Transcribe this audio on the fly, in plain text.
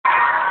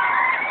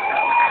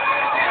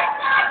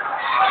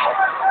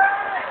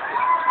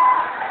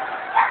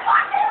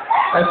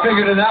I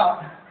figured it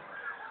out.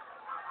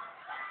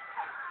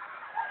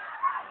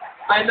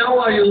 I know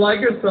why you like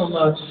her so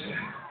much.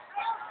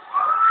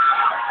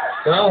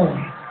 Well,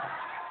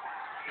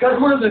 because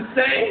we're the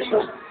same.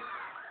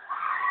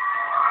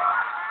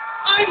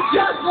 I'm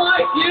just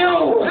like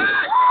you.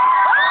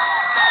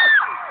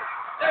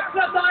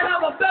 Except I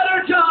have a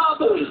better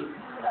job.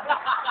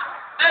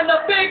 And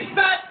a big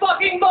fat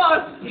fucking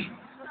bus.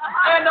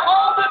 And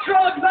all the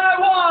drugs I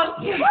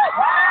want.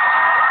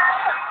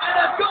 And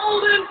a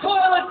golden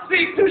toilet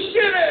seat to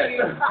shit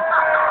in.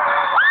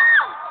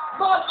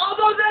 But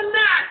other than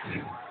that,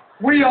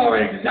 we are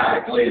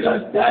exactly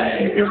the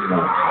same.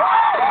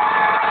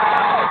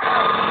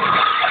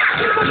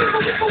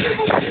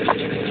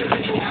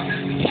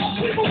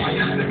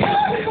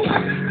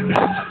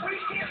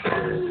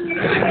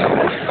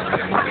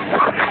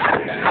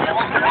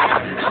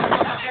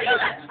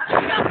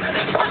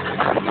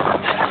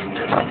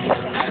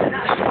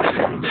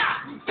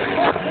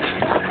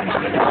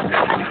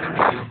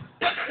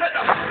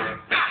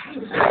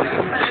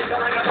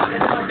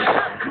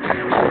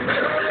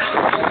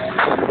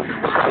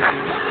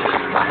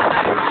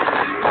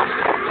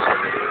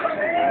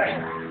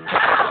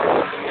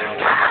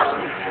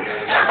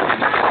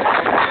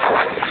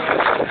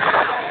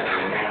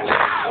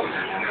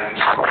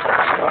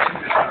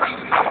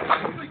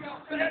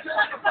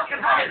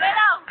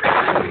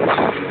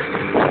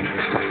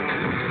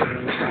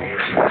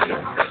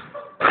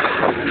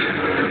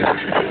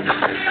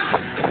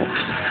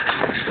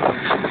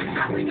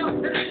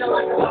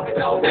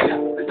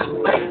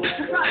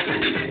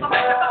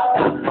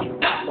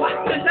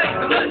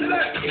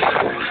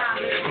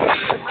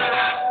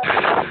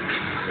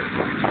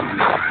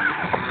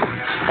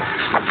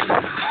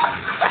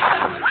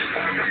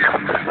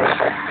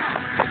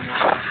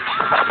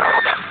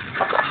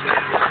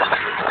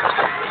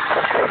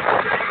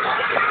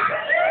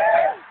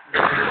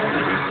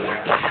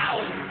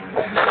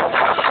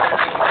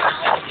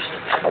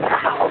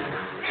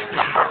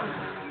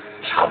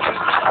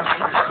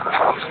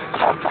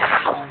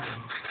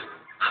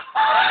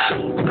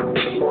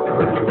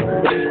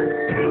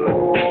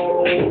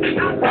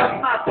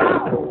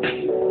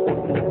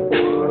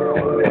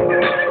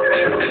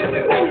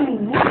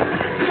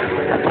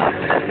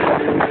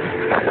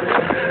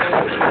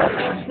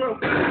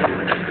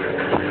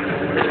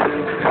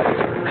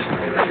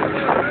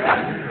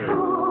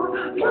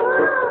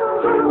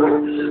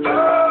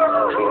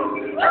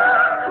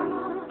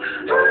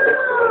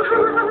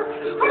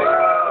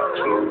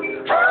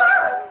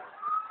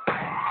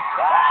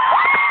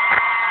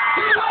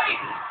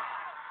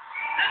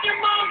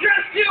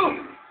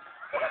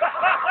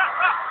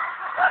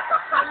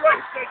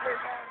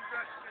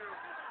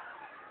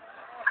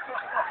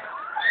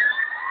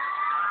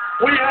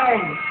 We have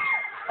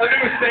a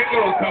new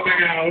single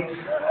coming out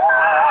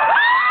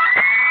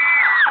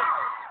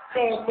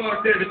called Mark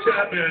David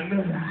Chapman.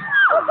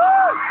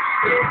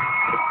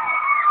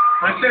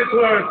 And since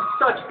we're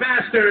such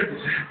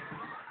bastards,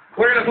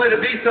 we're going to play the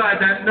B-side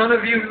that none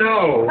of you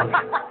know.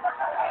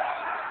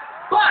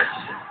 But,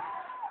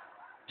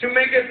 to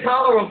make it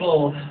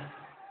tolerable,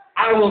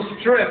 I will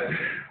strip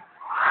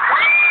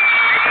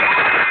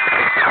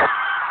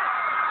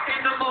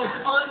in the most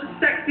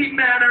unsexy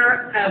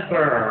manner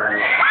ever.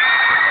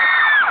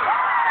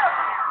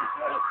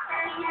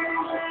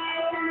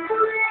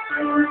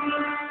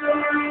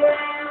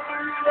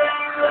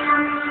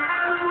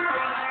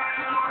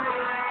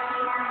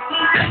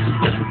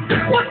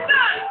 What's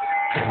that?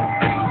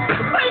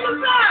 Hey,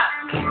 what's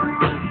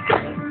that?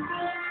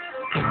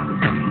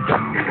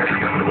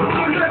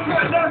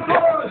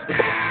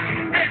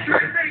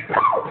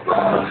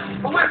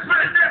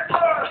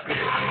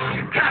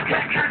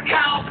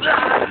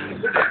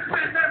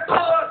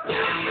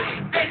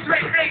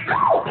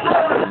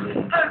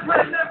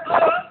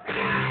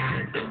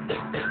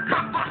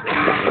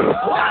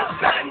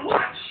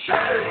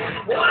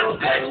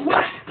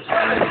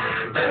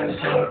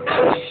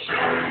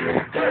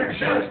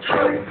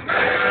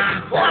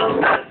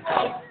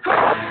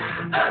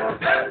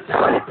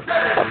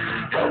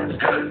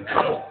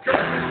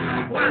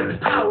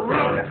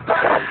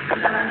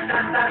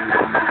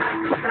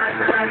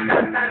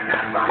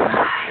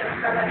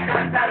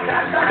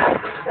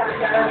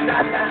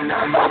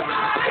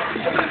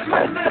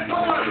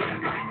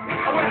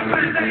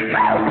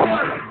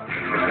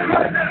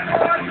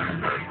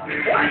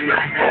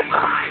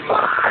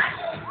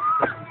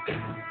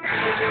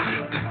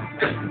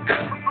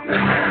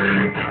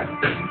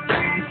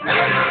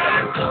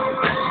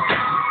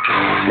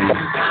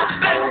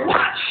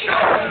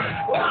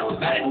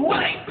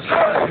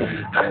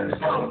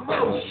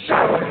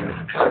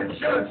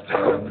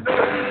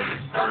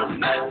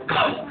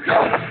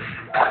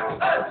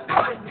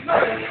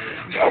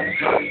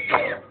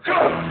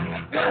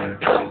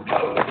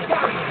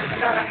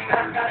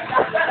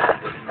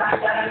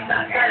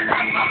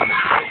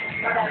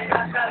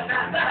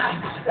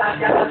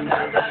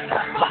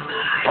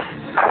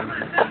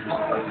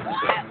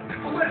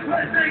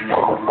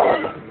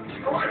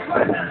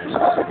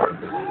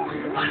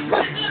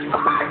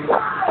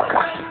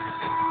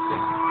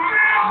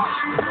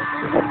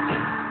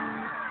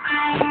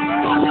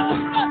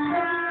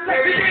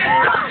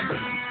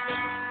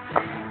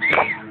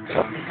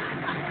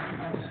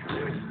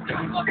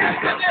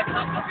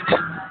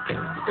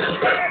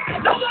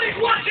 Nobody's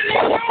watching you,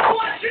 you're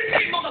watching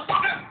me,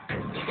 motherfucker!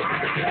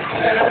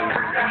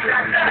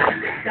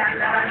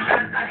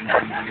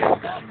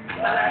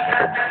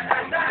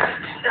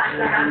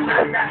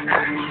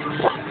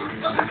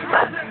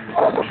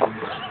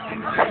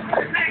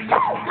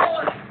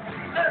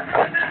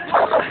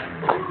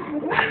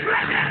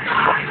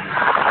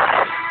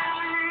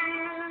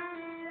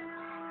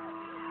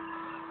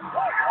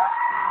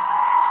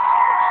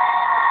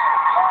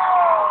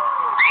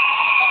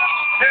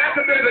 That's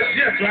a bit of a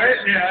shift, right?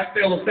 Yeah, I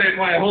feel the same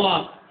way. Hold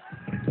on.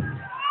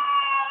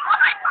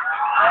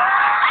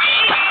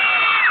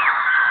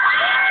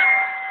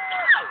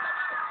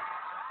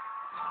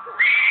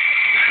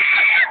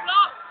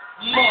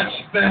 Much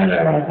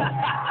better.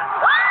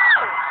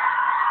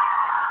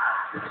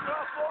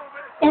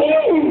 Ooh.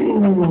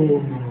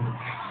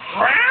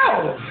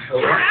 Wow.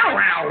 Wow,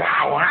 wow,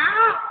 wow,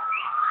 wow.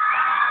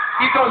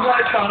 Keep those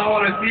lights on. I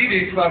want to see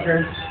these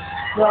fuckers.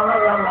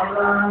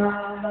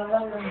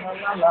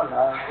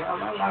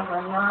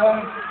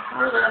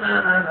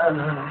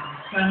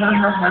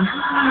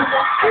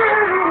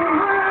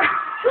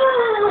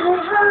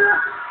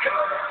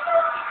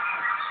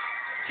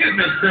 Excuse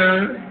me, sir.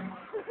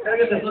 Can I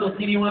get this little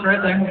teeny one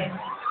right there?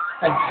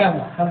 Hey,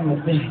 come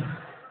with me.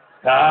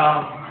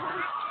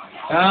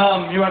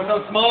 You are so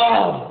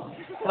small,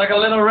 like a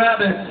little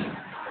rabbit.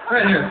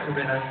 Right here. Right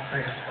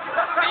here.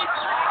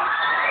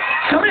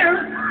 Come here.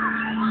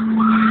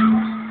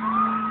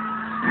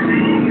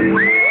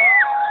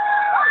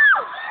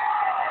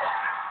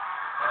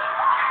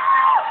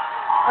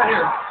 Right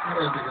here.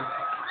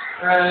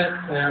 Right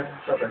there.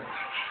 Perfect.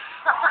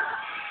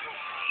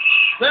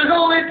 There's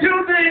only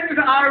two things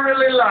I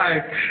really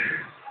like.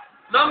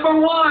 Number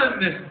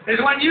one is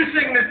when you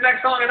sing this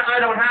next song and I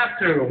don't have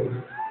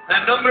to.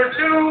 And number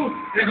two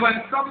is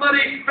when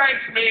somebody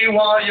spanks me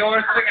while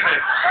you're singing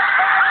it.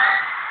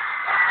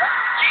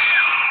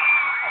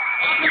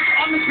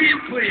 On the beat,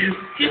 please.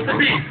 Keep the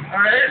beat,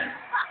 alright?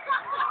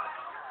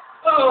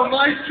 Oh,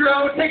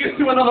 maestro, take us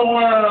to another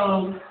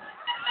world.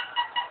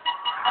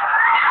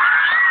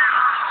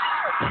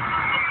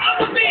 On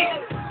the beat!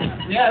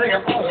 Yeah, there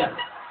you go. Oh, yeah.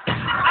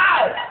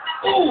 Ow!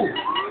 Ooh!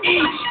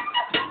 Each!